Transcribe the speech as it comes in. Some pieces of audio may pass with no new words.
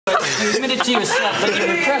You admit it to yourself, but you're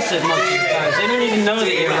impressive most of the times. They don't even know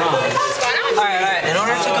that you're wrong. Alright. In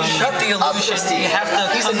order to complete the illusion, you have to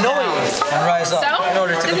come down and rise up. In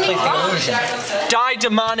order to complete the illusion. Die,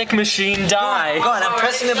 demonic machine, die. Go on, I'm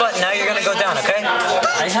pressing the button. Now you're gonna go down, okay?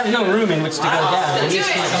 I have no room in which to go down.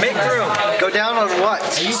 Make room. Go down on what?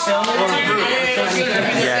 Are you filming?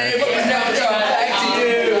 Yeah.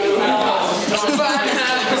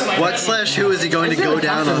 What/who is he going to go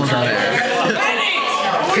down on from there?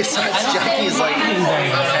 Besides Jackie's like head.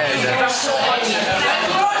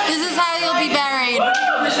 This is how you'll be buried.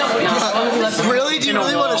 Really? Do you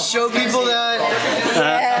really want to show people that?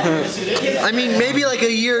 Yeah. I mean, maybe like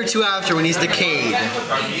a year or two after when he's decayed.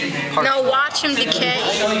 No, watch him decay.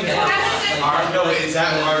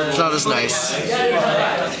 It's not as nice.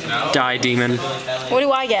 Die, demon. What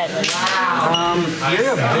do I get?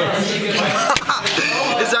 You're a bitch.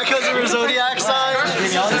 Is that because of your zodiac sign?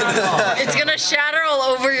 It's gonna shatter all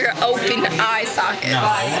over your open eye socket. You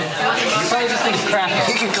probably just think crap.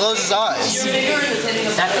 He can close his eyes.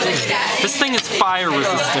 This thing is fire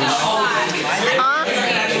resistant. Huh?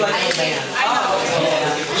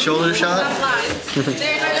 Shoulder shot?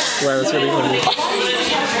 Wow, that's really funny.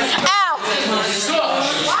 Ow!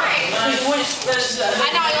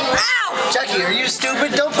 Ow! Jackie, are you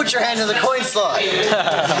stupid? Don't put your hand in the coin slot.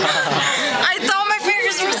 I thought my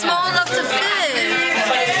fingers were small enough to fit.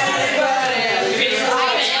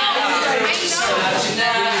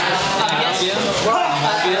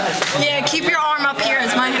 Yeah, keep your arm up here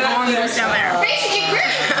as my arm goes down there.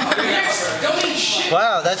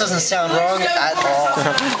 Wow, that doesn't sound wrong at all.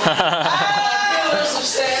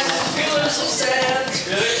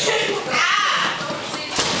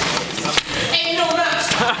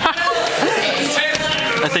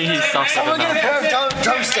 I think he's self-centered. Someone get a pair of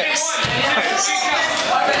drumsticks.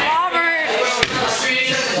 Robert!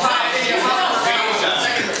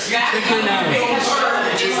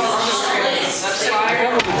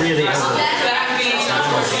 Really ugly.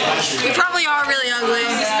 You probably are really ugly.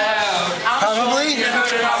 Probably.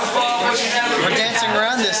 We're dancing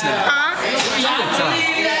around this now. Huh?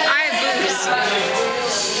 I have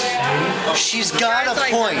boobs. She's got a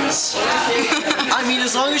point. I mean,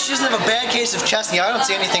 as long as she doesn't have a bad case of chest knee, I don't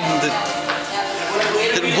see anything that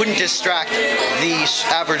wouldn't distract the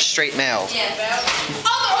average straight male.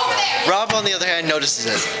 Rob, on the other hand, notices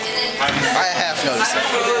it. I have noticed it.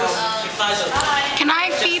 Can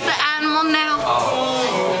I feed the animal now?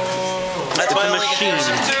 That's It's a machine.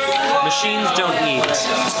 Machines don't eat.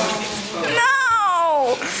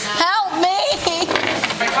 No! Help me!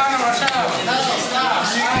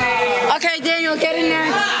 Okay, Daniel, get in there.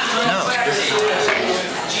 No.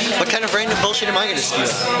 What kind of random bullshit am I going to steal?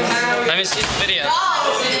 Let me see the video.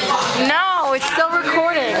 No, it's still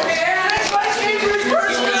recording.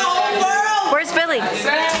 Where's Billy?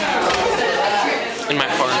 In my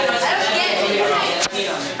heart.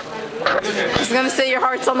 I was gonna say your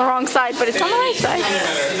heart's on the wrong side, but it's on the right side.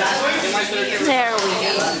 There we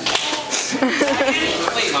go.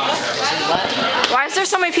 Why is there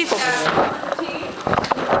so many people? Is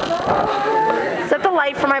that the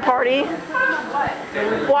light for my party?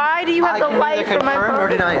 Why do you have the light for my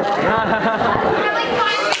party?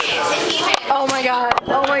 Oh my god.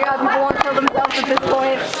 Oh my god, people want to kill themselves at this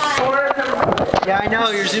point. Yeah, I know.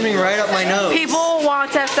 You're zooming right up my nose. People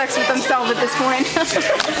want to have sex with themselves at this point.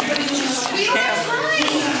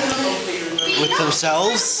 With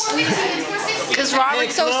themselves? Because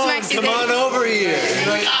Robert's so Clone, sexy. come on over here.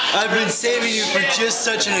 I've been saving you for just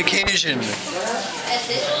such an occasion.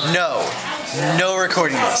 No. No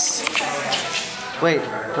recording this. Wait,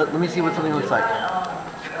 let me see what something looks like.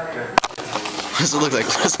 What does it look like?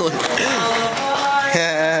 What does it look like?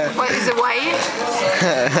 What, is it white?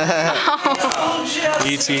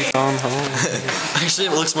 E.T. phone home. Actually,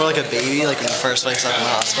 it looks more like a baby, like when he first wakes up in the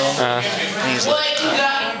hospital. And he's like,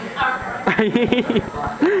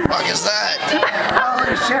 fuck is that?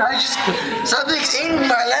 Holy shit, something's eating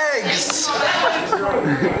my legs!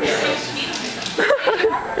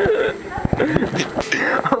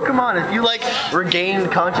 Oh, come on, if you like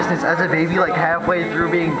regained consciousness as a baby like halfway through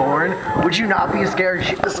being born, would you not be scared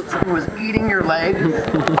shit this looks like it was eating your legs?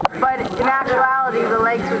 But in actuality, the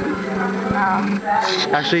legs would be...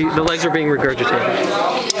 Actually, the legs are being regurgitated.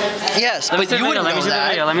 Yes, but you wouldn't know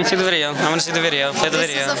that. Let me see the video. I want to see the video. Play the This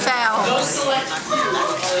video. is a foul.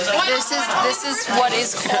 This is what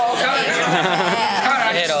is called a foul.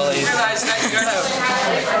 I hate all these. I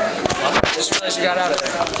just realized you got out of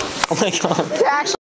there. Oh my god.